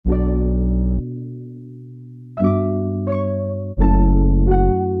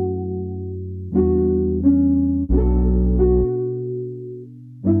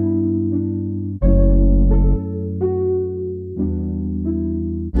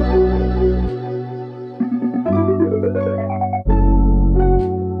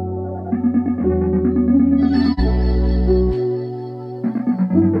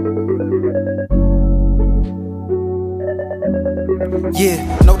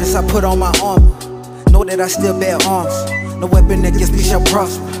Notice I put on my armor. Know that I still bear arms. No weapon against me shall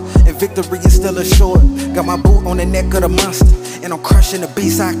prosper, and victory is still assured. Got my boot on the neck of the monster, and I'm crushing the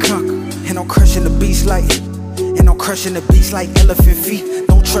beast I conquer. And I'm crushing the beast like elephant feet.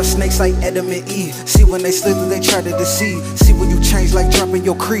 Don't trust snakes like Adam and Eve. See when they slither, they try to deceive. See when you change like dropping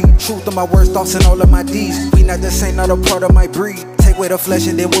your creed. Truth of my words, thoughts, and all of my deeds. We not the same, not a part of my breed. Take away the flesh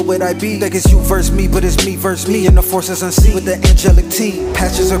and then what would I be? Think it's you versus me, but it's me versus me. And the forces unseen with the angelic team.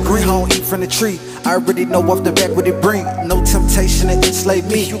 Patches of green, I don't eat from the tree. I already know off the back what it bring. No temptation to enslave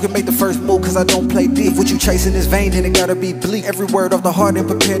me. You can make the first move cause I don't play deep. If what you chasing is vain, then it gotta be bleak. Every word off the heart and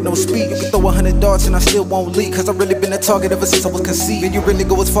prepared, no speak. You can throw 100 darts and I still won't leak. Cause I really been a target ever since I was conceived. And you really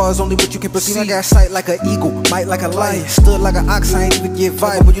go as far as only what you can perceive. I got sight like an eagle, might like a lion. Stood like an ox, I ain't even get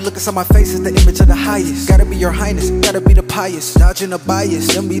vibe. When you look inside my face, it's the image of the highest. Gotta be your highness, gotta be the pious. Dodging the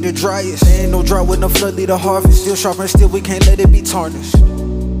bias, them be the driest. There ain't no drought with no flood, lead a harvest. Still sharp and still we can't let it be tarnished.